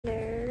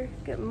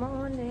Good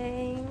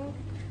morning.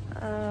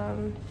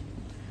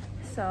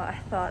 So I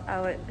thought I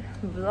would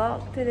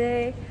vlog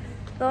today.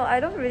 Though I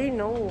don't really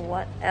know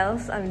what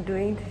else I'm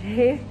doing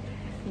today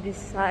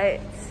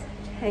besides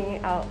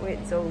hanging out with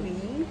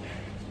Zhou-E,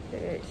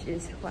 which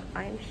is what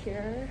I'm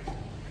here.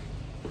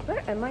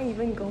 Where am I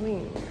even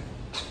going?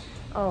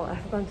 Oh,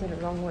 I've gone to the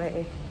wrong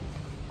way.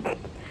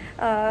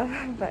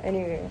 But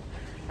anyway,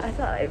 I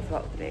thought I'd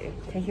vlog today.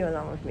 Take you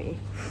along with me.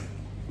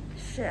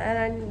 Shit,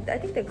 and I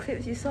think the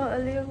clips you saw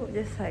earlier were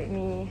just like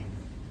me.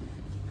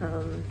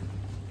 A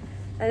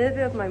little bit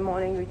of my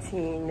morning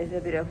routine, a little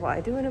bit of what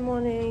I do in the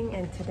morning,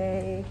 and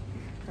today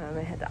I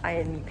had to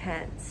iron my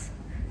pants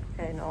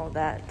and all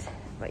that.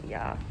 But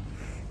yeah,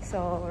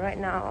 so right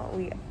now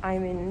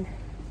I'm in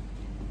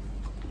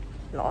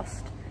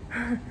Lost.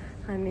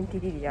 I'm in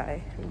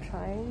TDDI. I'm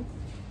trying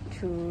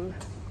to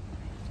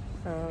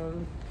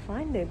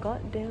find the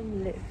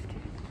goddamn lift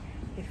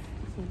if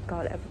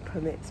God ever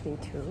permits me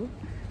to.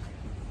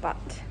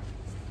 But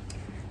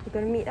we're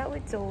gonna meet up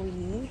with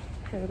Zhou-E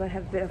and we're gonna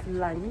have a bit of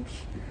lunch,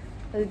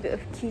 a little bit of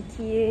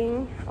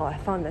kikiing. Oh, I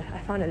found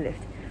a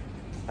lift.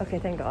 Okay,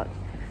 thank God.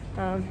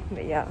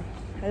 But yeah,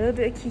 a little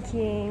bit of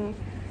kikiing,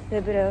 a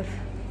little bit of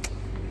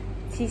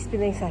tea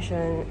spilling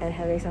session, and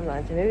having some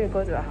lunch. And maybe we'll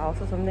go to a house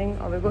or something,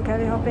 or we'll go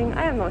cafe hopping.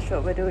 I am not sure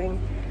what we're doing,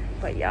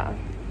 but yeah.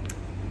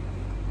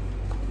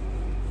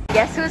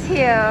 Guess who's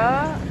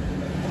here?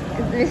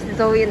 Miss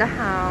Zhou-E in the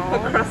house.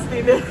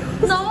 Procrastinating.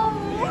 No!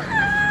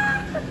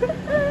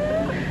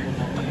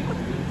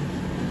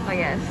 Oh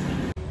yes.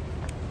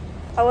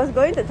 I was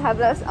going to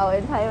time-lapse our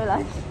entire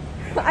lunch.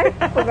 I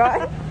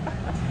forgot.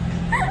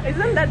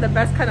 Isn't that the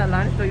best kind of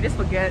lunch though? You just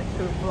forget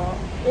to vlog.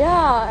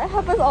 Yeah, it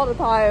happens all the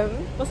time.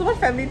 There's so much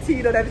family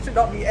tea though that it should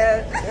not be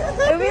at.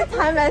 It'll be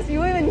time-lapse, you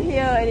won't even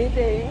hear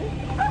anything.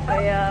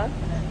 But yeah.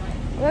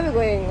 Where are we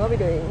going? What are we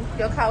doing?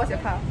 Your car, what's your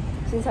car?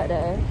 It's inside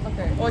there.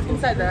 Okay. Oh, it's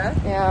inside there?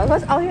 Yeah,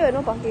 because out here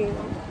no parking.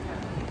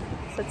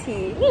 So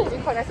tea.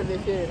 It's quite nice to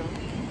live here, you know.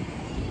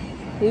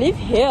 Live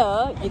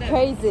here? You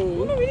crazy.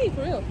 No, not really,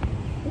 for real.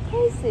 You're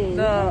crazy.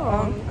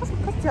 Cause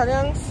Jia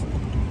Liang's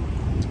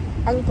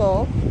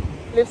uncle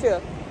lives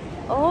here.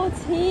 Oh,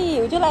 tea.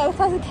 Would you like a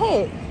slice of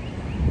cake?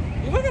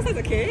 You want a slice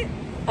of cake?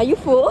 Are you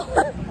full?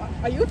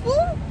 Are you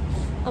full?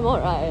 I'm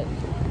alright.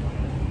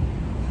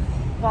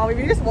 Wow,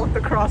 we just walked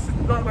across,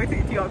 not going to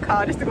eat your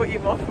car just to go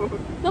eat more food.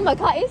 No, my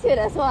car is here,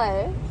 that's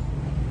why.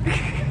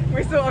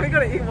 Wait, so are we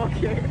gonna eat more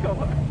cake or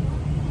what?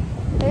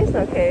 It's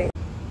okay.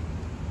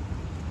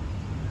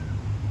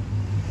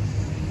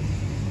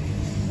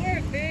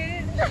 Worth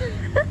it!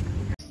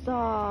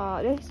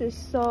 Stop. This is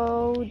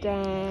so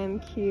damn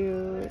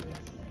cute.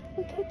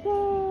 Look at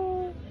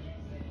that.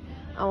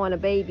 I want a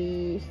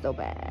baby so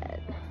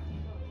bad.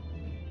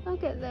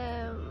 Look at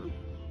them.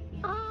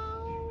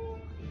 Oh.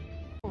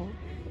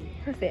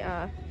 Because they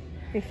are.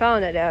 We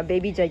found that there are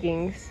baby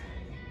jeggings.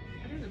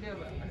 I think it's a bit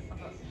of a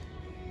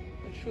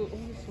true. Oh,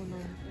 it's so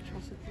nice.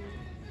 Atrocity.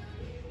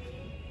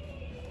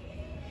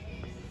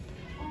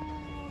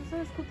 Oh, so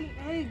it's cooking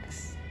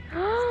eggs.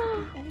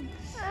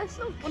 That's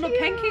so cute. Oh no,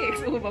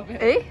 pancakes! Oh, my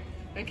bad. Eh?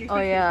 Pancakes, Oh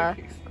pancakes, yeah,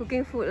 pancakes.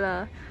 cooking food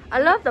lah. I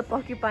love the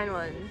porcupine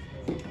one.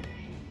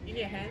 You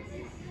need a hand?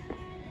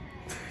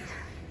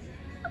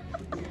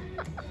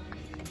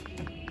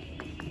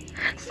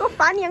 So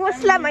funny, I'm gonna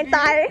slap my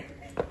thigh.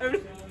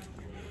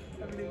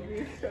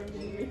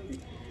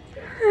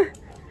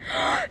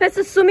 That's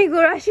a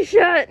Sumigurashi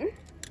shirt.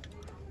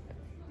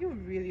 You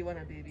really want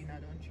a baby now,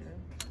 don't you?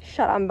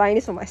 Shut up, I'm buying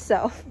this for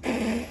myself.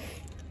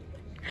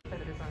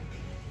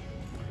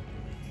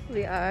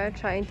 We are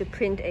trying to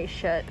print a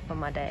shirt for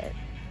my dad.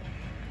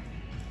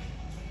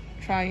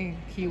 Trying,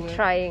 keyword.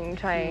 Trying.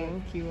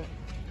 Keyword.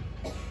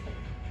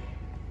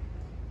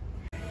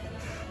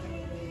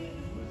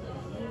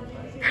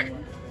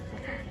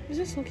 It's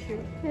just so cute.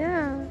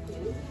 Yeah.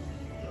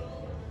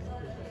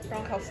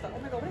 Brown cow stuff. Oh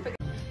my god, what if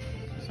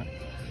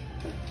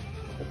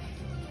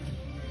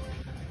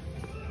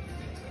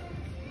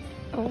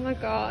Oh my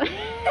god.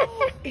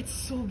 it's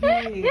so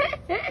big.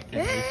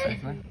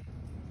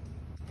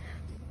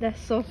 That's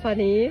so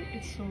funny.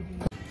 It's so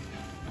big.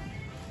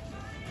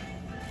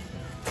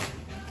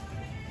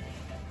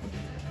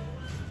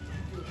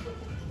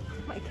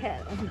 My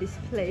cat on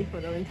display for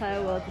the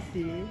entire world to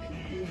see.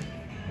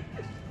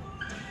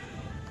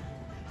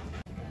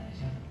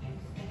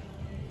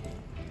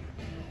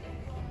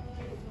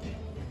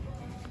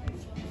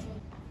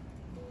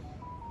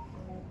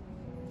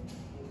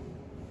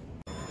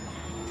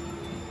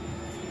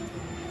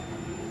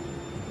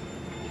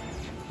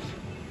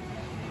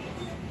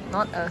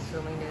 Not us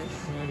filming this.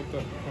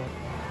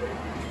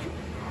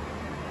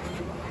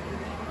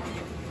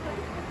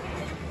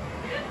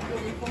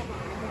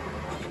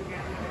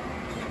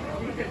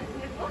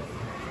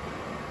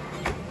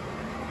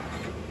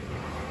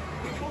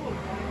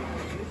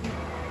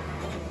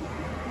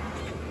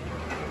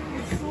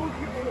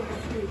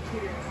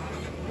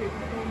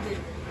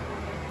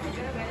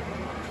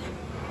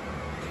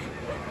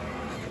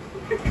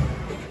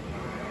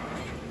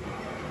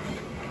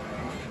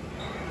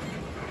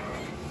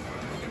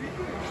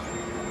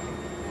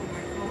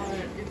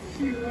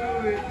 cute.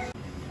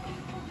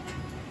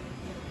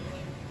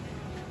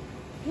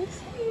 It's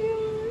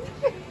cute.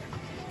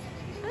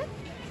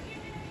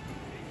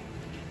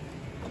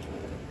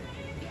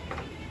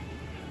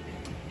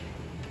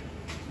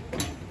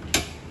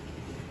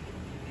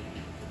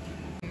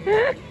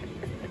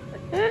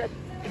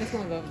 I just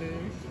want to love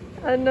this.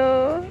 I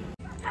know.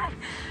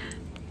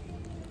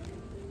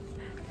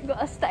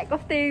 Got a stack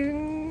of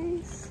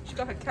things. She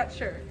got her cat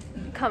shirt.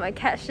 Got my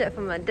cat shirt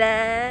from my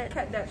dad.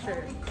 Cat that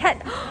shirt.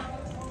 Cat.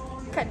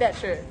 Cat that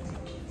shirt.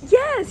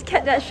 Yes,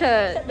 cat that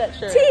shirt. Cat that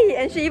shirt. Tea.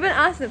 And she even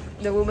asked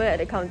the woman at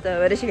the counter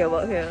whether she can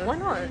work here. Why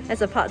not?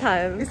 As a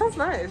part-time. It sounds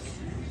nice.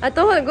 I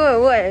told her to go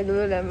and work at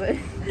Lululemon.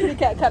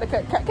 Cat.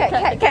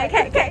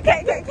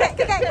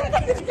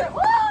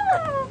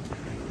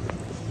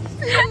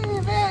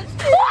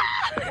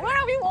 Where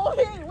are we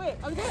walking? Wait,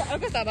 I'll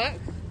get Starbucks.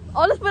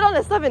 Oh, let's put all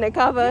the stuff in the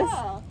car first.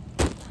 Yeah.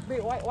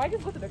 Wait, why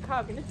just go to the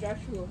car? We can just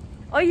drive through.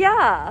 Oh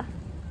yeah.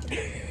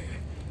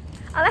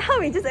 I like how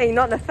we just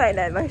ignored the fact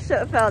that my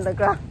shirt fell on the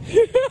ground.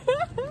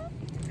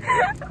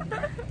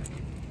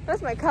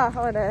 Where's my car?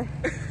 Over there.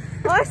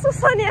 Oh, it's so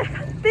sunny. I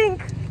can't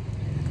think.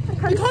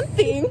 You can't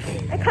think.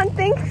 I can't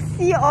think,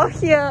 see or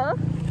hear.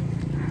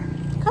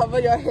 Cover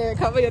your hair.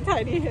 Cover your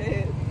tiny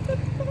head.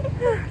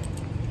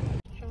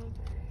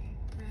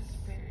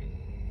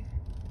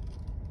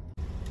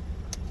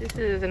 This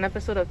is an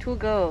episode of two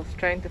girls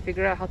trying to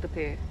figure out how to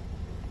pay.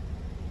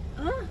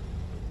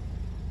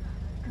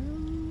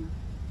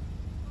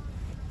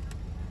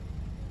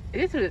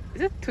 Is it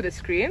to the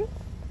screen?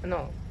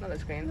 No, not the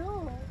screen.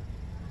 No.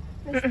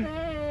 This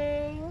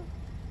thing.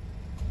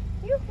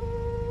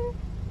 Yoo-hoo.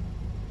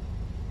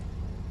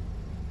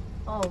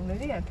 Oh,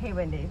 maybe I pay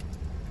when they.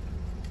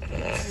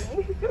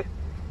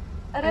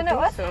 I don't know think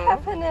what's so.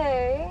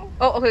 happening.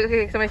 Oh,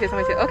 okay. Somebody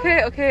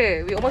say.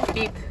 Okay. We almost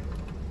beat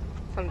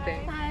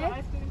something.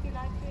 Hi.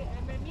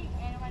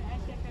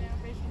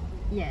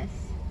 Yes.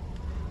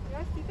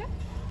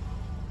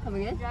 Come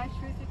again?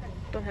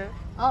 Don't have.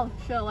 Oh,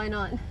 sure, why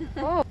not?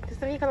 Oh,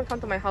 just let me come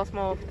to my house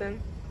more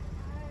often.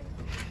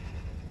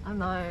 I'm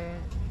not.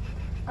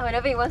 Oh,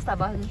 whenever you want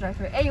Starbucks, just drive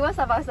through. Hey, you want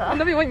Starbucks?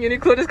 Whenever you want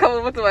Uniqlo, just come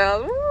over to my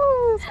house.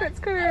 Woo!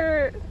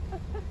 Skirt.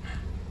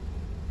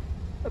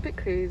 A bit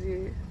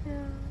crazy. Yeah.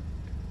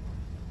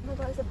 Oh my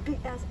god, it's a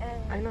big ass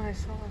ant. I know, I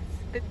saw.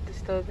 It's a bit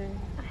disturbing.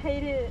 I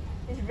hate it.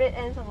 It's red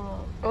ants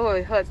somehow. Oh,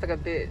 it hurts like a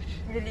bitch.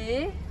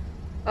 Really?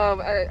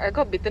 I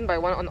got bitten by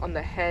one on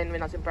the hand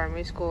when I was in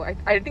primary school.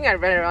 I think I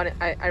ran around.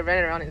 I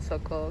ran around in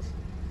circles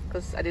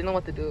because I didn't know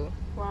what to do.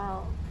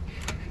 Wow.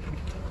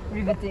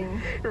 Riveting.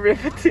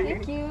 Riveting.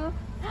 Thank you.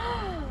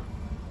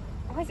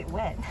 Why is it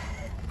wet?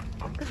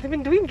 Because I've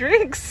been doing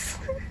drinks.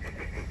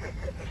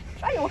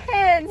 Try your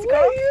hands, Why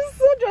girl. are you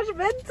so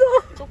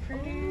judgmental? So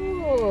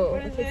pretty. Oh,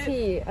 What is okay, it?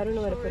 tea. I don't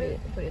know where to put it.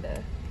 Put it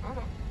there.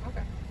 Oh,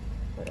 okay.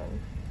 Hold on.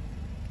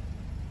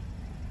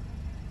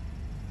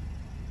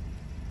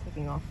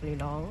 Taking awfully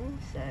long,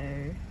 so.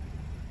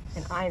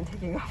 And I am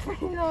taking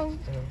awfully long.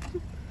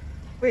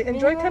 Wait,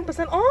 enjoy Minimum?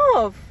 10%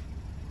 off.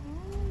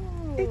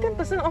 Oh. Hey,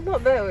 10% off,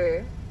 not bad.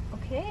 Wait.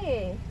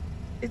 Okay.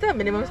 Is that a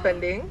minimum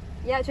spending?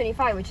 Yeah,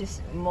 25, which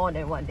is more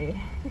than one day.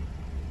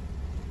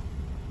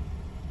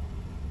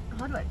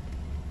 How do I?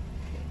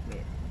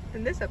 Wait.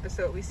 In this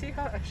episode, we see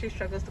how Ashley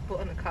struggles to put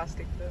on a car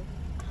sticker.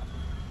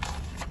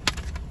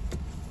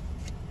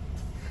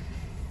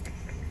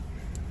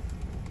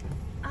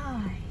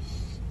 Ah,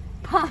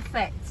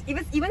 perfect.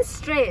 Even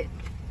straight.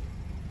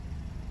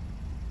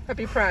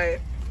 Happy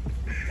Pride.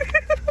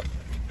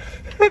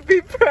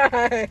 Happy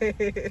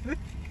Pride.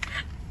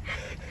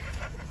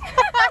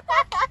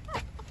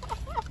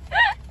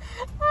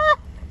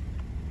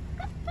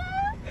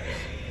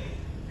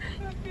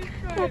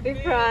 Happy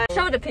Pride.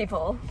 Show the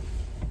people.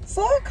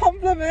 So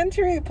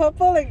complimentary,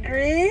 purple and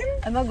green.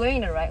 Am I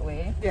going the right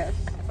way? Yes.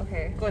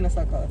 Okay. Go in a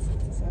circle.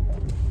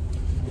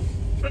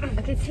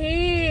 Okay,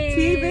 tea.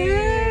 Tea,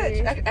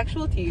 bitch.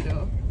 Actual tea,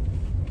 though.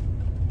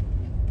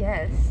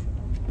 Yes.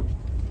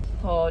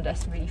 Oh,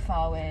 that's really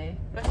far away.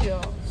 Where's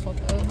your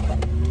sweater?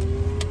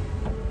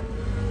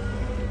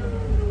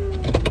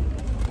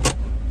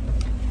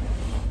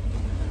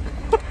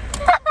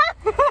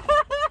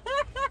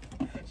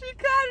 She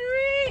can't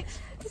reach.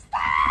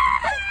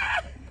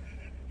 Stop!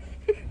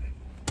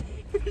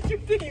 Did you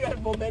think you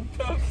had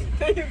momentum?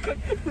 That you could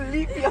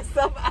leap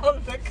yourself out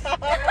of the car?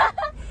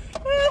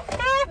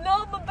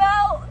 No, my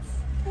belt.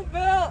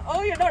 Well,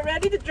 oh, you're not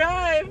ready to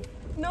drive.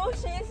 No,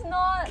 she is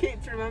not.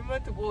 Kids, remember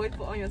to always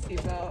put on your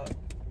seatbelt.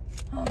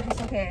 Oh,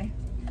 it's okay.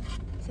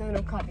 So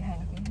no car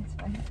behind. Okay, it's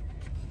fine.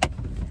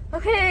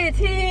 Okay,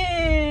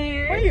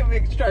 tea. Why you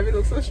make driving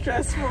look so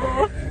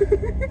stressful?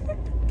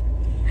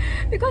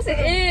 Because it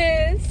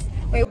is.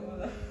 Wait.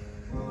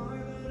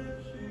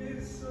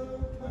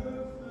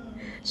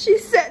 She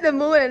set the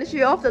mood and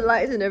she off the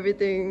lights and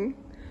everything.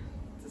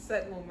 It's a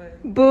sad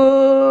moment.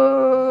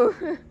 Boo!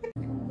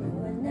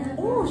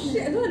 Oh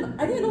shit,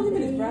 I didn't know him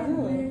and his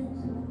brother.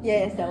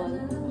 Yes, that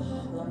one.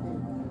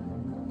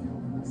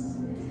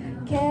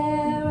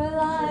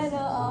 Carolina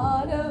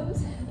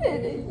autumns in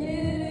the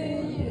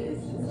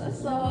years I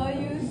saw you.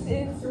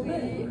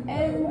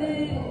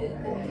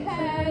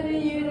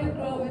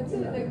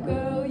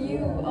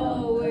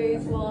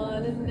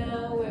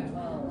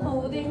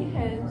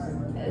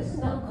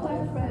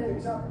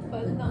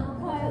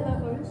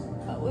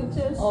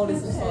 just Oh,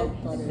 this is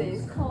pretend.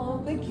 It's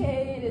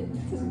complicated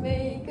to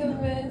make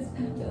amends.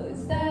 So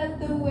is that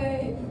the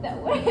way that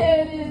we're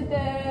headed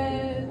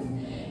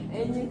then?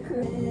 And you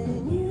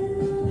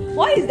couldn't.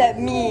 Why is that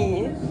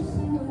me?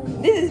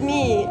 This is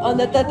me on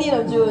the 13th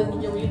of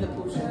June. Yeah, we need the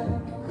push.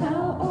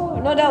 Oh,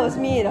 no, that was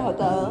me in the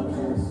hotel.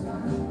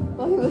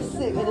 Well, he was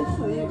sick and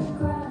asleep.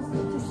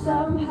 Just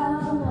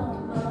somehow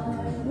not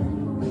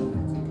mine.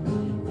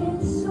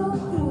 It's so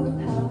cool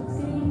how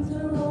things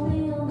will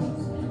only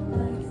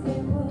like they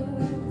were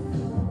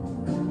before.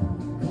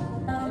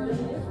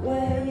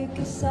 Where you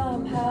can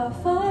somehow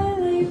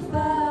finally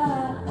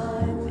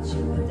find what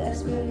you were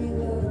desperately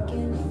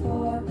looking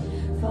for.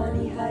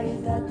 Funny how you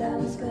thought that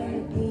was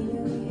gonna be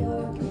New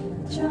York.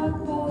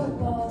 Chalkboard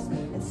walls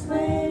and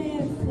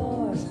slanted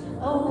floors.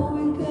 Oh,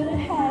 we could have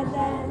had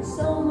that and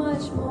so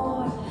much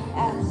more.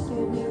 Ask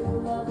your new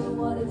lover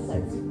what it's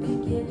like to be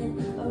given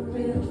a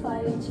real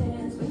fighting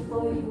chance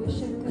before you wish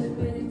you could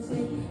really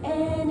say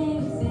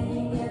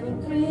anything ever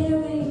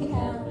really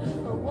count.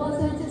 Or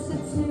was it just a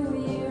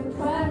 2-year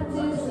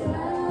practice?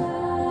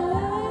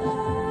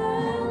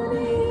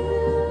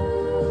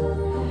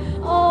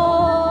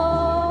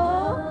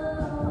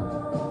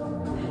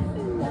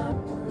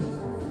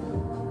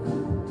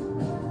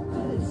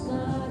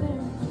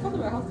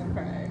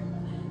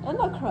 I'm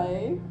not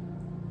crying.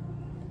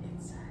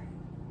 Inside.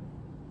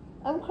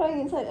 I'm crying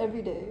inside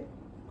every day.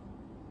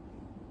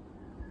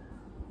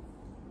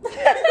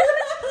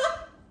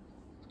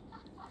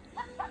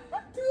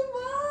 Too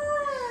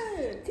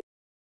much!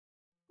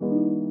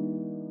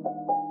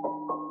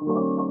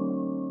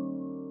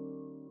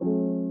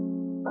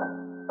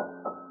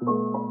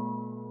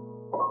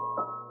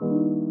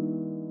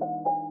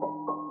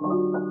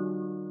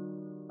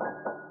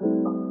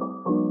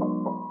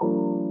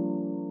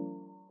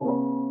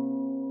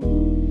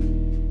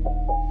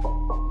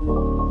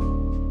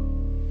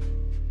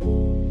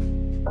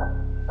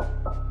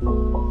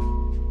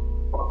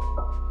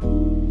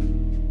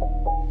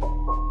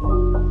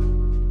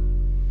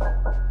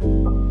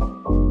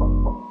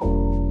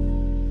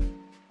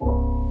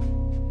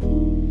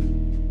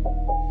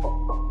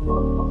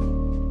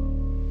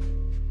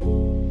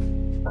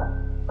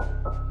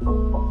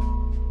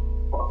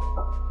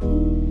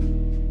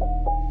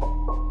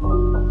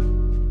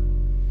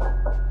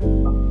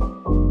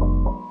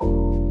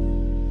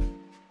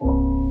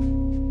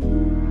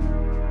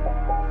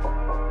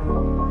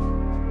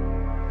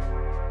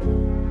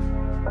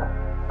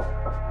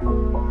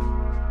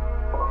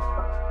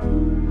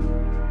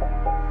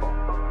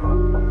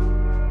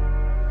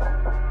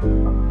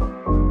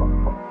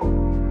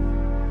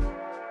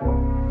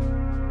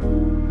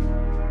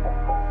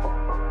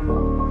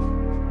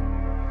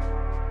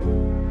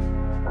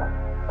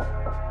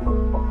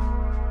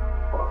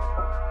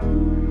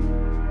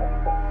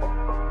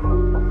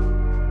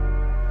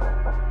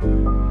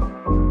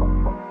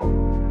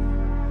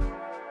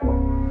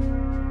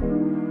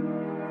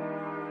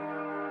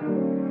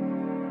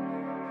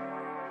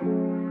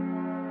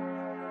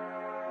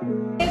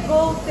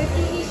 Go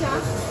 50 each, huh?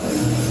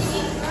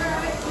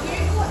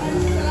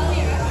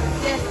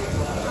 Yes.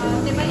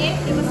 Table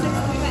 8, table 6,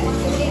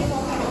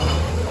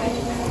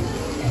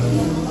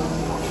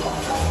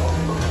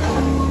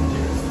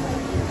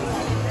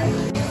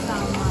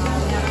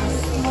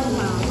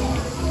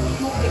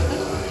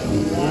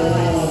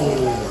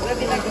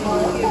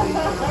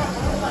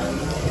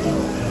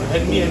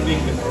 And me and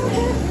Bacon.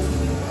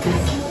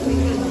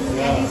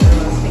 Yeah.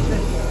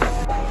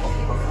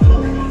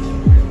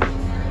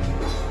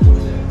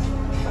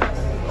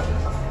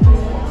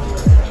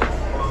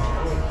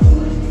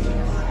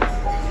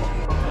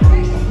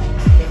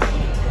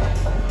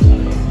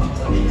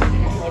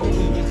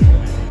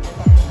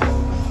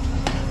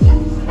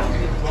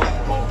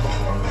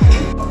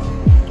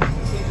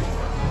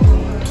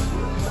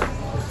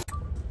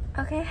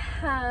 Okay,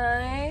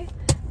 hi.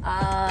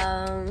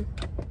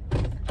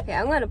 Okay,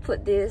 I'm gonna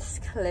put this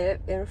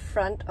clip in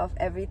front of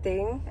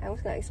everything. I'm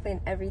just gonna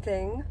explain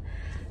everything.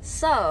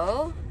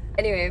 So,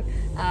 anyway,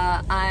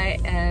 I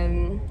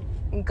am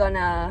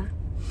gonna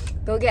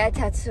go get a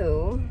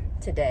tattoo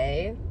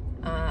today.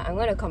 I'm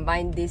gonna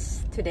combine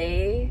this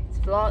today's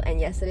vlog and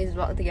yesterday's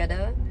vlog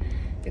together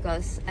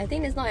because I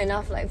think it's not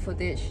enough like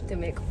footage to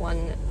make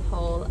one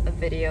whole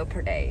video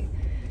per day.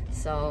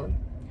 So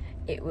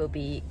it will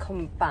be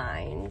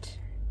combined.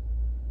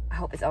 I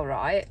hope it's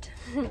alright.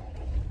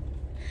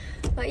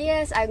 But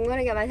yes, I'm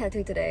gonna get my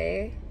tattoo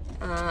today.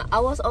 I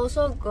was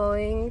also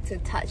going to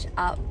touch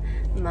up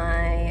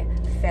my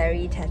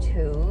fairy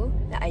tattoo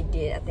that I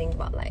did I think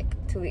about like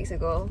 2 weeks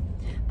ago,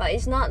 but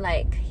it's not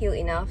like healed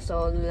enough,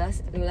 so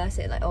Lula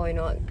said like, oh, you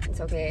know what,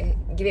 it's okay,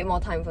 give it more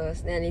time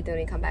first, then later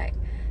when you come back.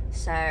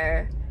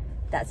 So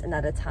that's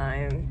another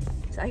time,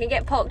 so I can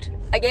get poked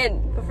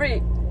again for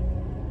free.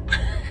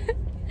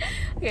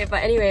 Okay,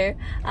 but anyway,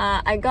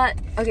 I got,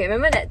 okay,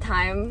 remember that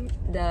time,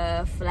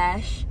 the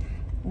flash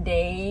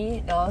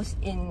day that was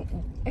in,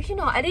 actually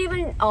no, I didn't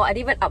even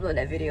upload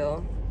that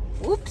video.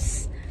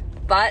 Oops.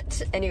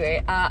 But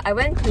anyway, I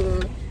went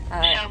to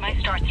Show my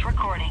starts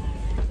recording.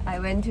 I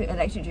went to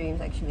Electric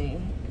Dreams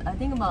actually. I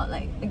think about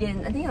like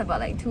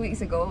 2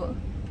 weeks ago.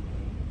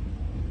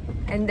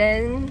 And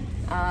then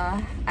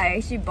I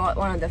actually bought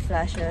one of the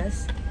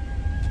flashes.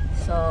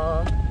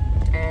 So,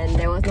 and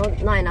there was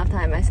not enough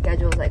time. My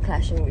schedule was like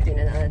clashing between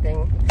another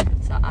thing.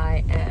 So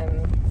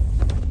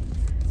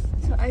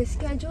I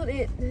scheduled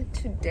it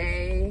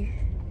today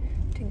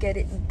to get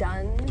it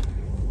done.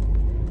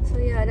 So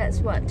yeah, that's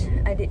what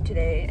I did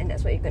today, and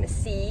that's what you're gonna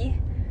see.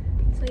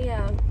 So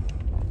yeah,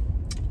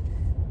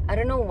 I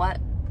don't know what,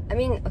 I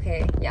mean,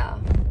 okay, yeah.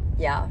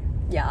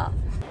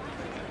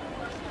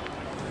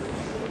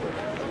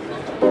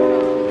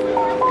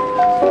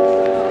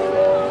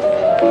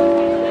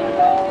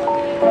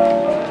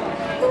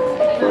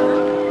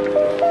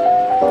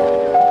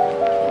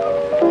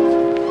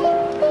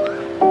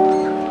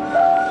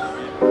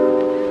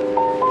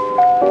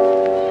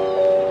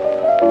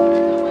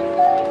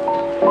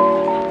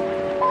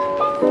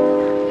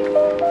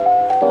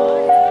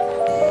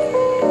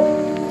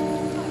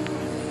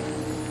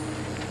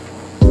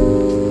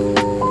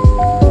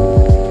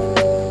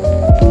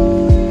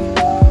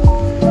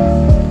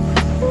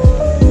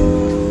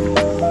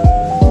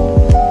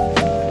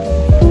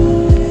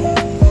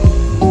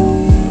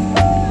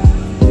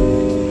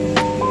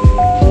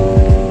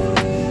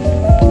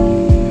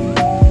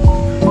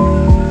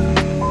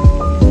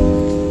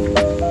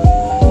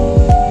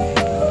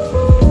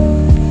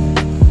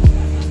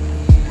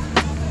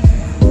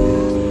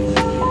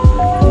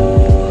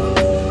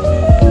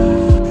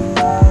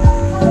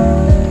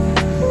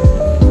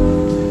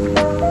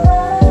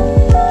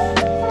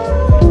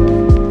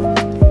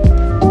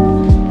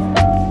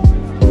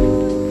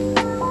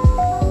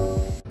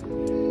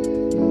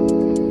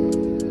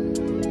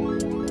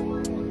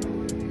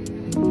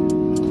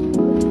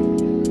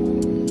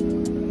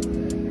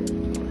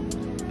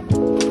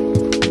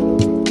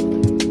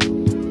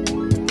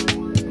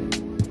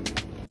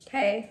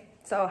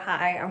 So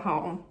hi, I'm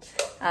home.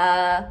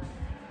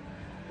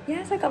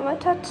 Yes, I got my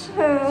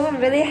tattoo. I'm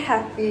really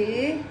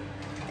happy.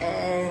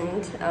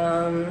 And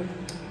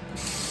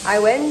I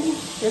went,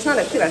 there's not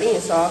a clip I think you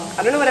saw.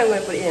 I don't know what I'm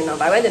going to put it in now,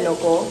 but I went to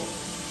Noko,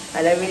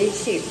 at a really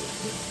cheap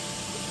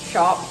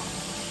shop.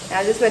 And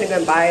I just went to go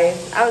and buy.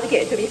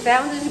 Okay, to be fair,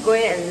 I'm just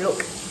going and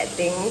look at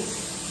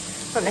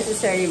things, not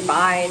necessarily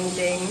buy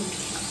anything.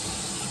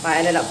 But I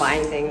ended up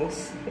buying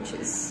things, which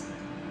is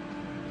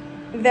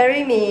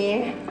very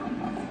me.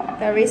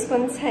 Very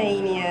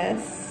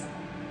spontaneous.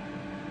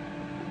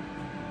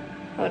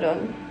 Hold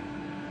on.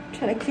 I'm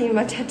trying to clean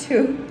my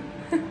tattoo.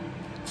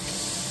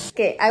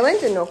 Okay, I went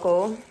to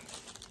Noko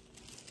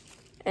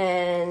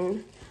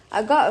and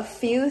I got a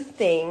few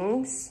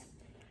things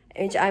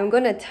which I'm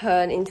gonna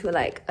turn into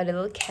like a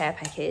little care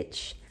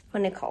package for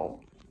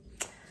Nicole.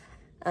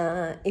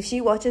 If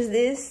she watches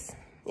this,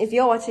 if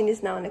you're watching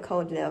this now,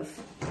 Nicole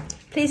love,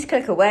 please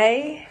click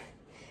away.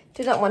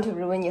 Do not want to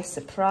ruin your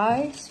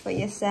surprise for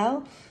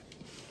yourself.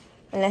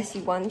 Unless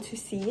you want to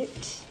see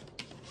it,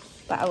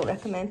 but I would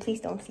recommend please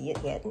don't see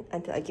it yet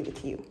until I give it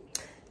to you.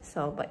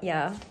 So, but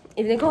yeah,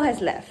 if Nicole has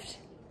left,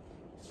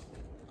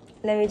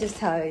 let me just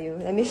tell you,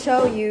 let me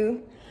show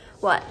you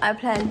what I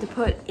plan to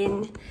put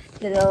in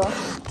the little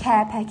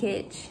care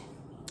package.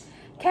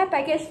 Care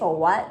package for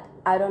what?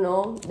 I don't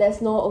know.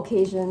 There's no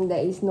occasion,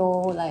 there is no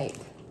like,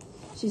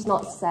 she's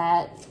not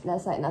sad,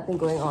 there's like nothing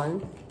going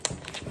on.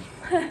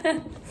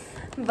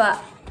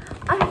 But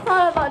I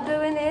thought about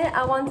doing it.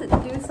 I wanted to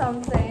do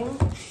something.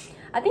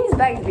 I think this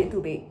bag is a bit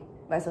too big,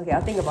 but it's okay.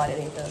 I'll think about it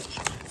later.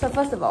 So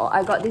first of all,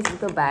 I got this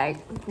little bag,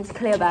 this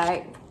clear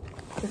bag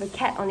with a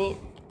cat on it,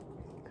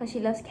 because she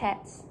loves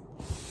cats.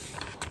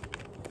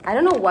 I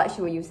don't know what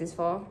she will use this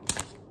for.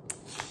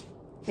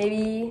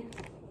 Maybe,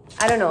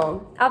 I don't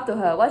know. Up to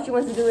her. What she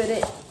wants to do with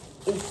it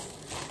is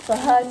for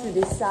her to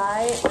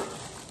decide.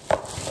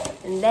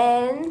 And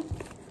then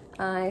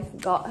I've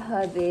got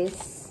her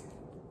this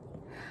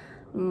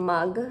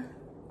mug.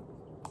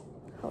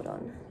 Hold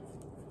on.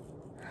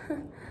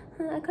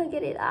 I can't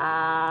get it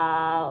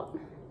out.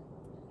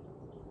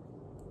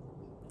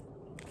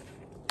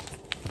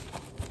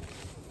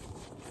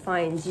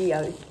 Fine, G,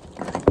 I'll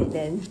cut it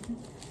then.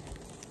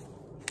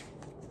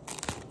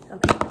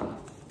 Okay.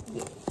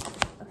 Yeah.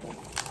 Okay.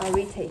 I'll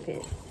retape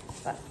it.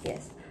 But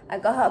yes, I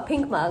got her a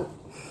pink mug.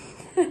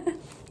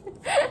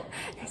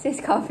 This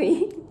is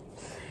coffee.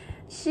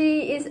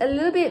 She is a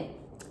little bit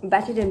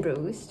battered and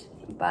bruised,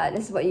 but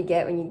this is what you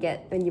get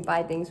when you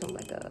buy things from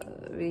like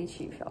a really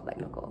cheap shop like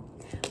Noko.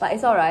 But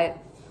it's alright.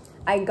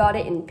 I got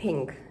it in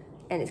pink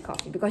and it's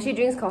coffee because she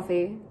drinks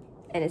coffee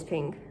and it's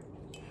pink.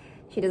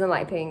 She doesn't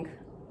like pink.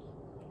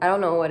 I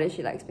don't know whether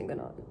she likes pink or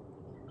not.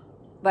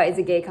 But it's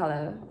a gay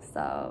color,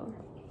 so.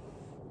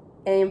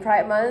 And in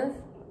Pride Month,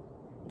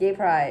 gay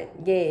pride,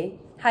 gay,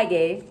 hi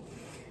gay.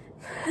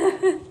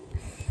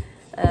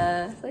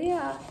 So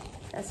yeah,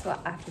 that's what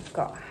I've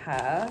got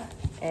her.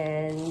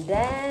 And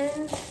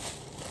then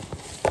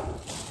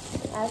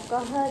I've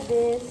got her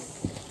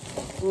this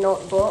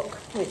notebook,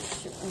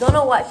 which don't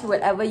know what she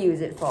would ever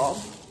use it for,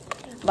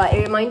 but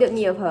it reminded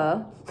me of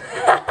her.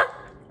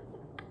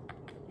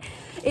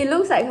 It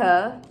looks like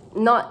her,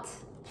 not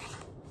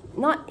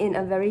not in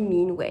a very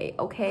mean way,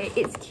 okay?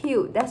 It's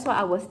cute, that's what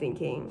I was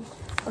thinking,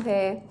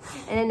 okay?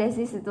 And then there's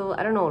this little,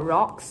 I don't know,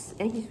 rocks,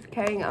 and he's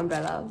carrying an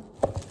umbrella.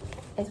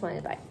 It's one in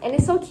the back. And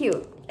it's so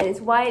cute, and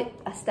it's white,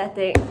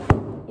 aesthetic,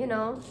 you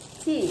know,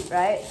 tea,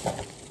 right?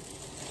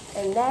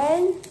 And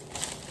then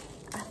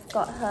I've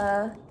got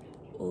her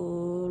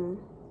in,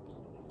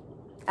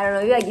 I don't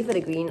know, maybe I give her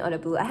the green or the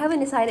blue. I haven't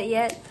decided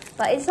yet,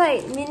 but it's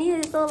like mini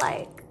little,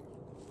 like,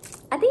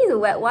 I think it's a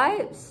wet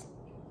wipes.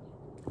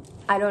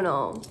 I don't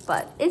know,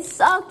 but it's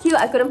so cute.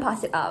 I couldn't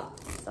pass it up.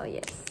 So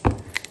yes,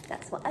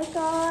 that's what I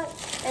got.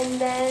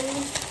 And then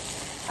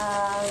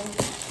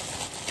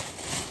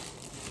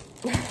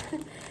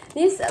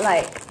these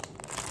like,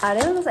 are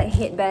there those like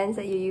headbands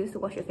that you use to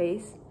wash your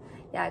face?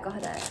 Yeah, I got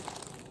her that.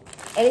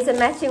 And it's a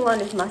matching one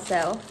with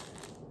myself.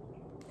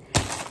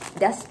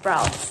 They're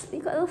sprouts. You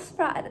got a little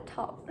sprout at the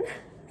top.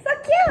 So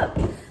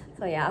cute!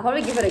 So yeah, I'll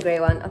probably give her the grey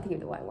one. I'll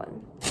give the white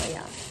one. So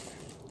yeah,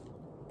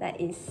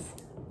 that is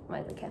my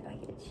little care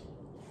package.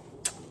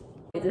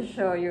 To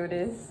show you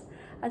this,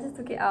 I just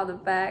took it out of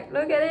the bag.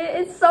 Look at it,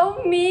 it's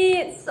so me,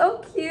 it's so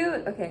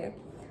cute. Okay,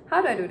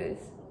 how do I do this?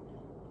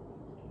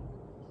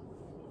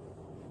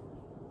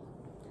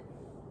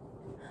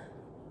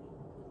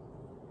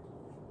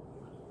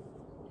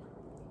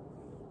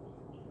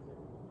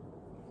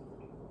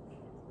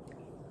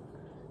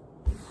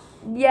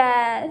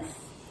 Yes,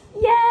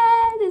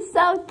 yes, it's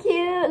so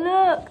cute.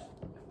 Look.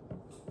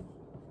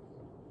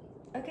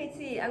 Okay,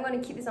 see, I'm gonna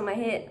keep this on my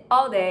head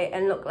all day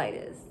and look like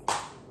this.